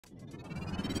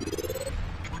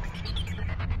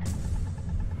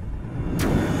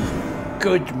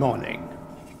Good morning.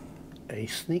 A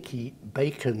sneaky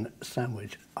bacon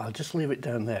sandwich. I'll just leave it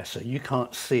down there so you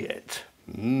can't see it.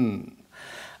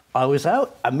 I was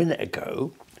out a minute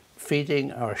ago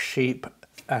feeding our sheep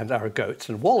and our goats,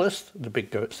 and Wallace, the big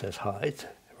goat, says hi to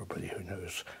everybody who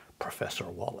knows Professor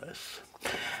Wallace.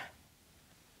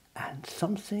 And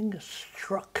something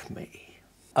struck me.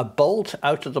 A bolt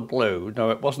out of the blue. No,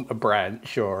 it wasn't a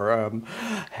branch or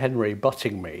Henry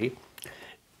butting me.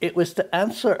 It was to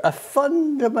answer a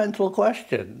fundamental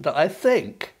question that I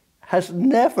think has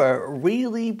never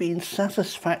really been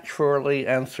satisfactorily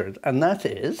answered, and that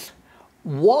is,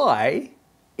 why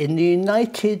in the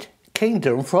United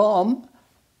Kingdom from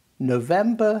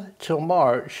November till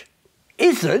March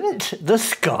isn't the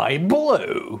sky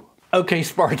blue? Okay,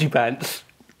 Smarty Pants,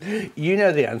 you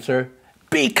know the answer.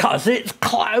 Because it's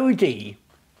cloudy.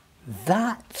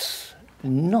 That's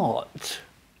not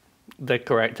the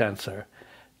correct answer.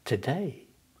 Today,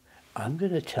 I'm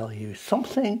going to tell you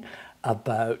something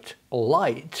about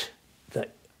light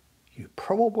that you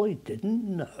probably didn't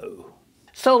know.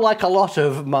 So, like a lot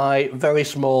of my very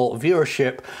small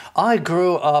viewership, I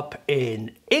grew up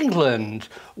in England,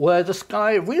 where the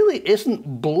sky really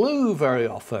isn't blue very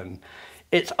often.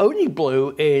 It's only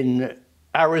blue in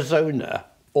Arizona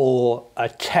or a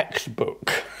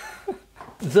textbook.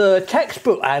 The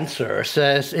textbook answer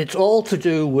says it's all to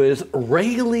do with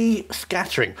Rayleigh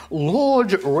scattering.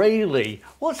 Lord Rayleigh,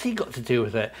 what's he got to do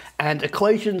with it? And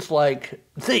equations like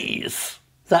these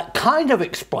that kind of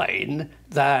explain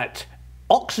that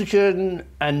oxygen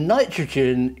and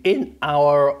nitrogen in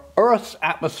our Earth's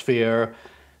atmosphere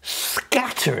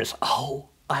scatters, oh,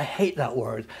 I hate that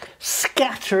word,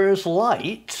 scatters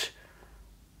light,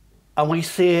 and we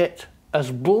see it as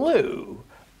blue.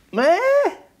 Meh?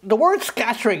 The word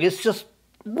scattering is just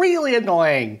really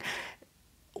annoying.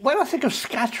 When I think of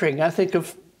scattering, I think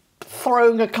of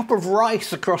throwing a cup of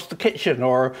rice across the kitchen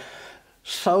or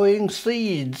sowing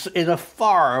seeds in a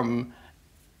farm.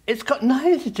 It's got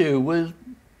nothing to do with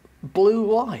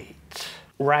blue light.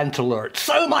 Rant alert.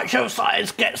 So much of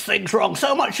science gets things wrong.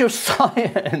 So much of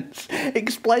science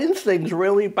explains things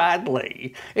really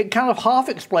badly. It kind of half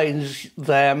explains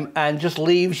them and just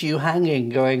leaves you hanging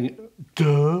going,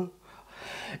 duh.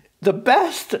 The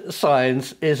best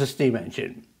science is a steam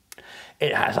engine.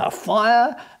 It has a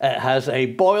fire, it has a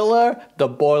boiler, the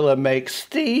boiler makes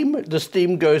steam, the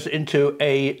steam goes into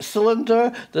a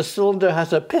cylinder, the cylinder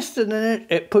has a piston in it,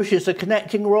 it pushes a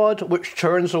connecting rod which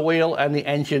turns a wheel and the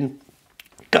engine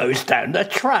goes down the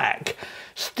track.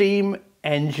 Steam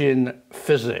engine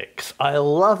physics. I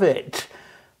love it.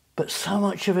 But so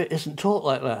much of it isn't taught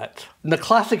like that. And the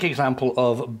classic example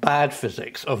of bad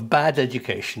physics, of bad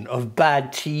education, of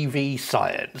bad TV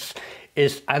science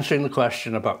is answering the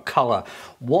question about colour.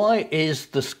 Why is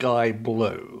the sky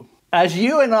blue? As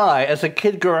you and I, as a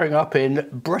kid growing up in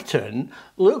Britain,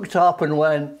 looked up and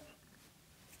went,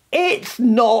 it's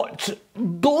not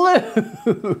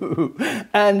blue.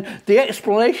 And the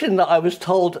explanation that I was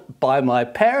told by my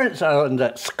parents and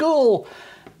at school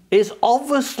is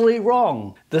obviously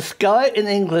wrong. The sky in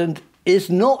England is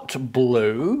not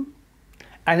blue,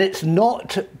 and it's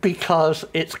not because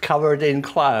it's covered in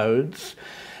clouds.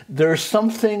 There's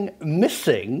something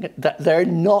missing that they're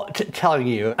not telling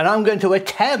you. And I'm going to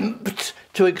attempt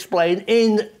to explain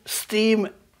in steam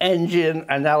engine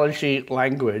analogy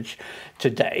language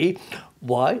today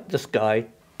why the sky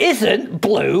isn't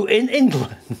blue in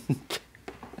England.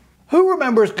 Who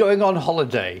remembers going on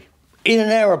holiday in an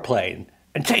aeroplane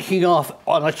and taking off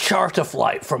on a charter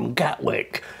flight from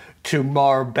Gatwick to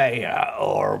Marbella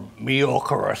or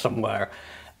Mallorca or somewhere,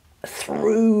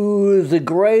 through the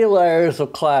grey layers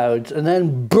of clouds and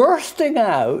then bursting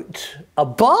out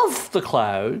above the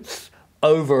clouds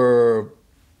over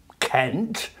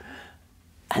Kent,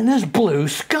 and there's blue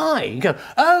sky. You go,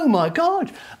 oh my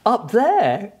God, up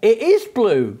there it is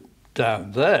blue.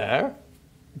 Down there,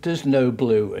 there's no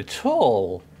blue at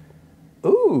all.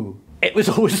 Ooh. It was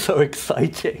always so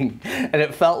exciting, and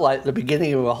it felt like the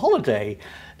beginning of a holiday,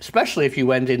 especially if you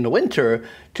went in the winter,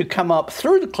 to come up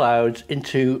through the clouds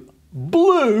into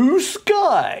blue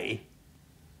sky.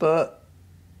 But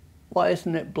why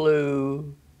isn't it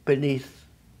blue beneath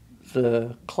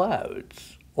the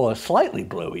clouds? Or slightly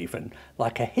blue even,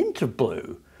 like a hint of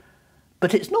blue.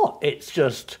 But it's not, it's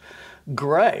just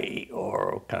grey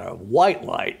or kind of white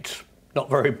light. Not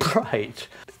very bright.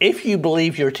 If you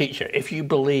believe your teacher, if you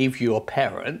believe your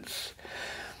parents,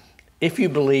 if you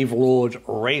believe Lord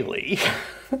Rayleigh,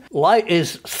 light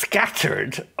is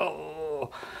scattered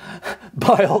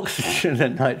by oxygen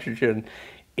and nitrogen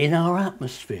in our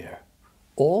atmosphere.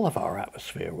 All of our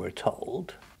atmosphere, we're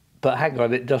told. But hang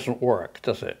on, it doesn't work,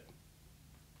 does it?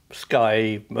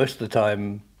 sky most of the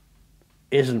time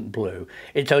isn't blue.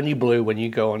 It's only blue when you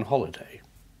go on holiday.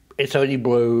 It's only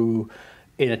blue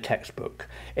in a textbook.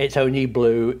 It's only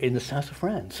blue in the south of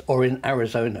France or in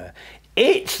Arizona.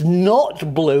 It's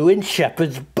not blue in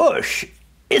Shepherd's Bush,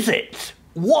 is it?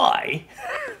 Why?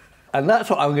 And that's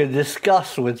what I'm going to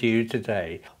discuss with you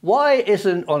today. Why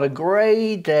isn't on a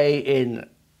grey day in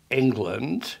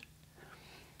England,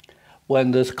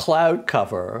 when there's cloud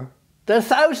cover, they're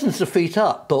thousands of feet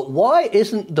up, but why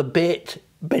isn't the bit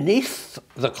beneath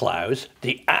the clouds,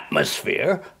 the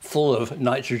atmosphere full of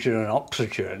nitrogen and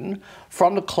oxygen,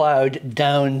 from the cloud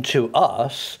down to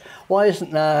us, why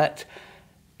isn't that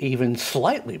even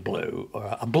slightly blue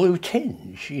or a blue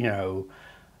tinge, you know?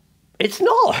 It's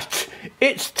not.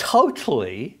 It's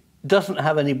totally doesn't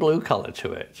have any blue color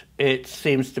to it. It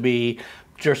seems to be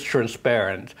just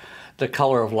transparent. The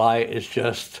color of light is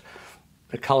just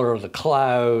the color of the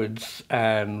clouds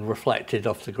and reflected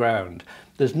off the ground.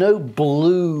 There's no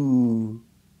blue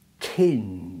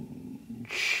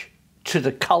tinge to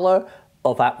the color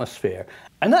of atmosphere.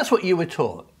 And that's what you were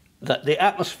taught, that the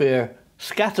atmosphere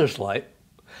scatters light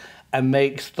and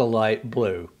makes the light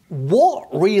blue. What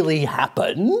really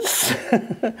happens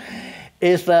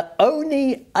is that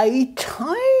only a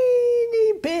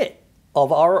tiny bit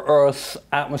of our Earth's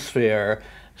atmosphere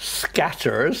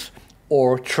scatters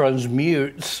or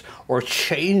transmutes or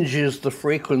changes the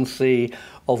frequency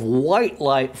of white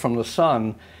light from the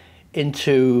sun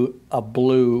into a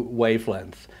blue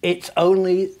wavelength. It's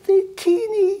only the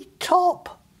teeny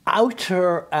top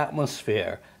outer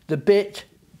atmosphere, the bit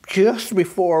just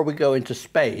before we go into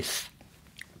space,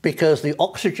 because the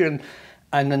oxygen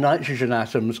and the nitrogen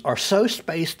atoms are so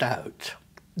spaced out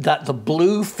that the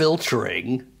blue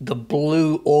filtering, the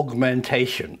blue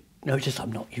augmentation, notice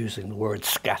I'm not using the word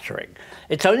scattering.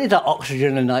 It's only the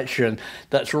oxygen and nitrogen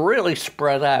that's really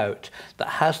spread out that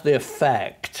has the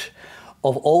effect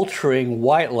of altering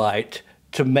white light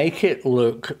to make it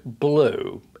look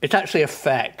blue. It actually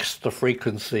affects the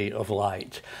frequency of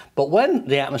light. But when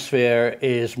the atmosphere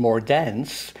is more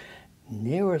dense,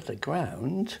 nearer the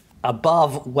ground,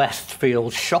 above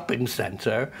Westfield Shopping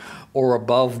Centre, or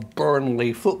above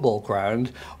Burnley Football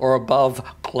Ground, or above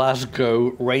Glasgow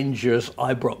Rangers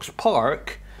Ibrox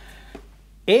Park,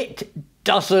 it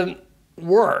doesn't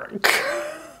work.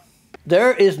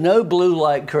 There is no blue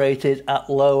light created at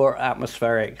lower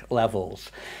atmospheric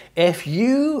levels. If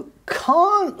you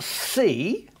can't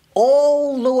see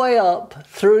all the way up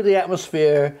through the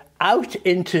atmosphere out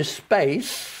into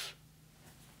space,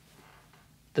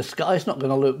 the sky's not going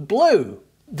to look blue.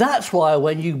 That's why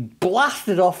when you blast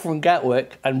it off from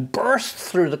Gatwick and burst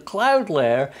through the cloud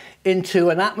layer into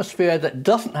an atmosphere that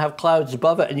doesn't have clouds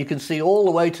above it and you can see all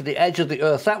the way to the edge of the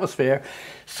Earth's atmosphere,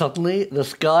 suddenly the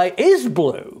sky is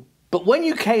blue. But when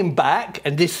you came back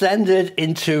and descended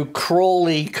into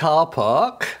Crawley Car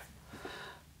Park,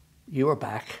 you were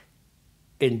back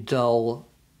in dull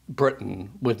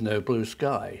Britain with no blue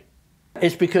sky.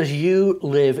 It's because you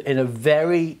live in a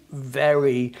very,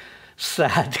 very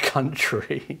sad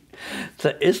country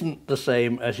that isn't the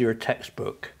same as your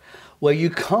textbook, where you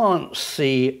can't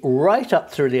see right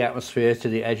up through the atmosphere to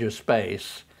the edge of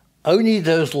space. Only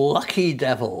those lucky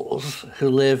devils who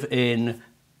live in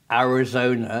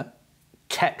Arizona,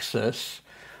 Texas,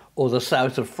 or the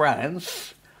south of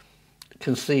France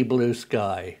can see blue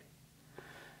sky.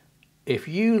 If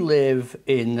you live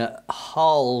in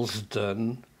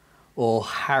Harlesden or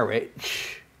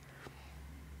Harwich,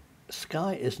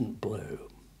 sky isn't blue.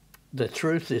 The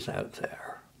truth is out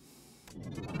there.